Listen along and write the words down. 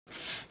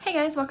Hey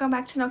guys, welcome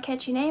back to No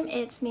Catchy Name.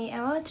 It's me,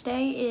 Ella.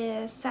 Today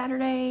is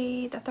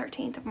Saturday the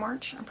 13th of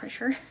March, I'm pretty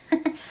sure.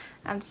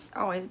 I'm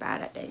always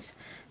bad at days.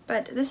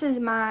 But this is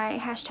my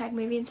hashtag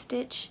movie and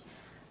stitch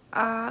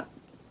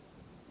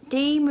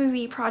D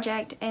movie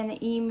project and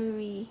the E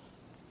movie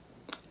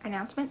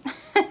announcement. So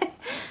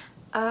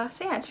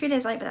yeah, it's a few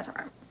days late, but that's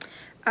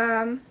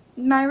alright.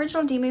 My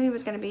original D movie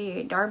was going to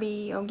be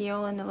Darby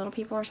O'Gill and the Little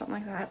People or something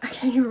like that. I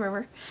can't even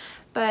remember.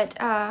 But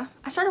I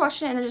started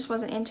watching it and I just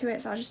wasn't into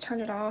it, so I just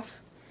turned it off.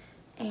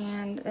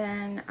 And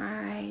then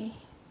I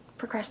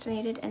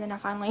procrastinated, and then I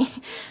finally,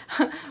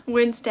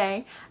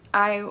 Wednesday,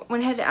 I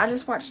went ahead and I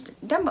just watched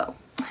Dumbo,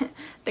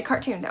 the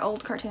cartoon, the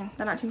old cartoon,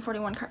 the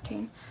 1941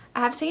 cartoon. I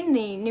have seen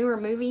the newer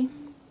movie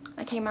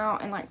that came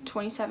out in like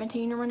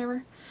 2017 or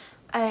whenever,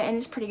 and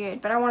it's pretty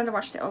good, but I wanted to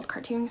watch the old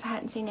cartoon because I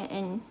hadn't seen it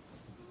in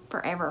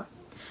forever.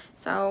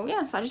 So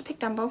yeah, so I just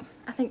picked Dumbo.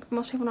 I think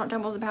most people know what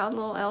Dumbo's about, a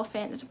little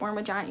elephant that's born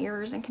with giant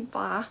ears and can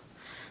fly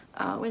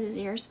with his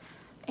ears.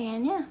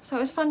 And yeah, so it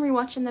was fun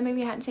rewatching the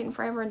movie. I hadn't seen it in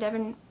forever, and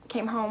Devin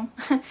came home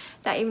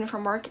that evening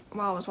from work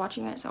while I was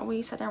watching it, so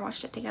we sat there and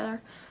watched it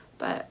together.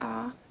 But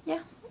yeah,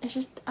 it's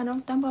just an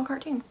old Dumbo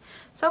cartoon.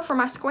 So for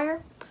my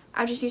square,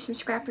 I just used some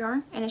scrap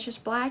yarn, and it's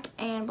just black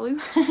and blue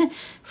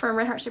from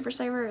Red Heart Super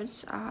Saver.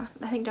 It's I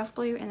think Duff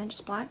Blue and then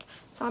just black.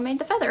 So I made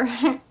the feather.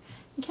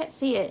 You can't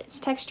see it, it's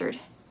textured.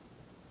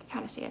 You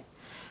kind of see it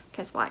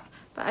because it's black.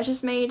 But I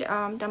just made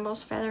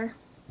Dumbo's feather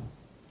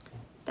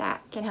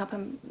that can help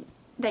him,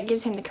 that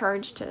gives him the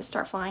courage to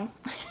start flying.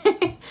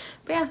 But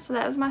yeah, so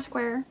that was my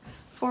square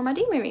for my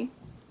D movie.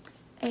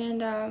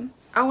 And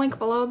I'll link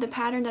below the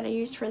pattern that I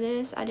used for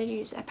this. I did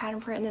use a pattern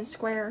for it, and then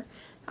square,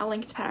 I'll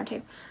link its pattern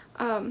too.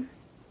 I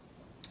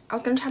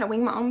was going to try to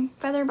wing my own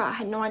feather, but I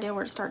had no idea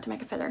where to start to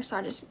make a feather, so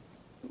I just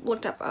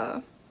looked up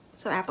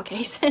some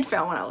appliques and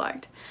found one I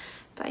liked.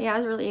 But yeah, it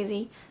was really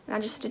easy, and I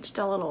just stitched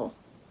a little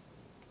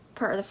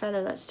part of the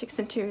feather that sticks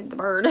into the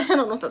bird. I don't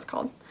know what that's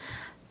called.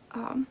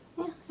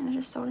 Yeah, and I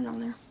just sewed it on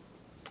there.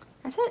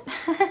 That's it.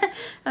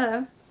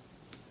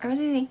 It was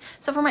easy.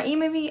 So for my E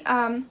movie,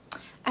 I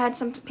had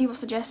some people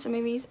suggest some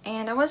movies,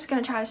 and I was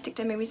going to try to stick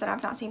to movies that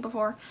I've not seen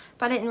before,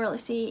 but I didn't really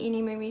see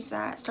any movies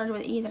that started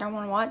with E that I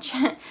want to watch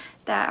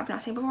that I've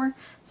not seen before.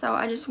 So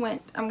I just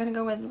went, I'm going to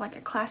go with like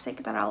a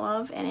classic that I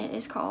love, and it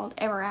is called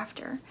Ever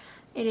After.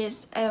 It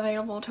is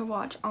available to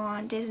watch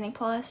on Disney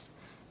Plus,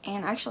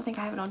 and I actually think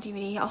I have it on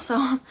DVD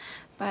also.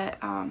 But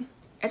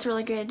it's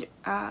really good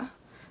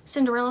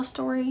Cinderella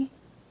story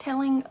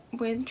telling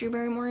with Drew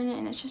Barrymore in it,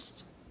 and it's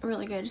just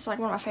really good. It's like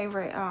one of my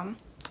favorite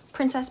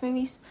princess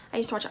movies. I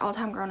used to watch it all the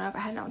time growing up. I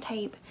had it on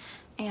tape,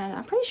 and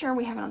I'm pretty sure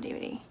we have it on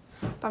DVD,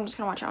 but I'm just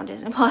gonna watch it on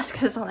Disney Plus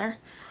because it's on there.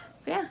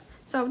 But yeah,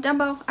 so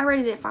Dumbo, I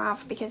rated it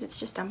 5 because it's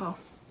just Dumbo.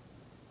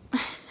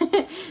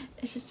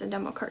 It's just a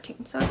Dumbo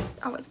cartoon, so it's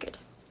always good.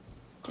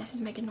 Guess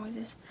he's making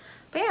noises.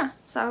 But yeah,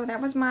 so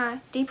that was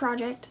my D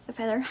project, the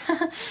feather,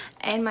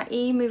 and my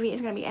E movie is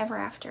gonna be Ever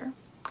After.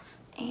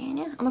 And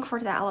yeah, I'm looking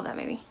forward to that. I love that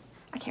movie.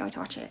 I can't wait to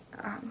watch it.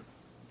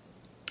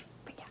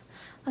 But yeah,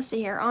 let's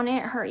see here. On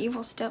it, her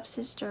evil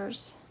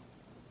stepsisters.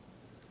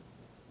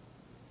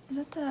 Is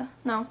that the...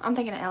 No, I'm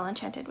thinking of Elle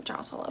Enchanted, which I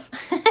also love.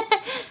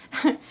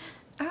 Oh,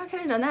 I could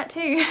have done that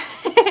too.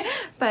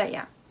 But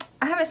yeah,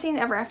 I haven't seen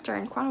Ever After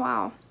in quite a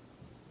while.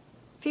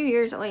 A few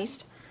years at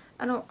least.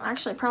 I don't...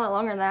 Actually, probably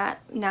longer than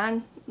that.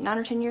 9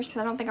 or 10 years,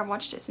 because I don't think I've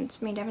watched it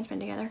since me and Devin's been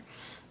together.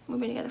 We've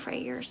been together for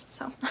 8 years,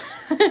 so.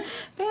 But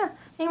yeah,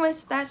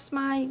 anyways, that's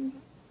my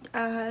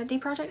D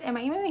project and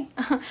my E movie.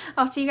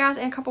 I'll see you guys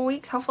in a couple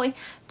weeks, hopefully,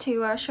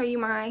 to show you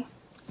my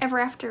Ever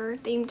After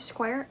themed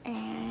square.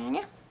 And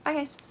yeah, bye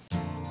guys.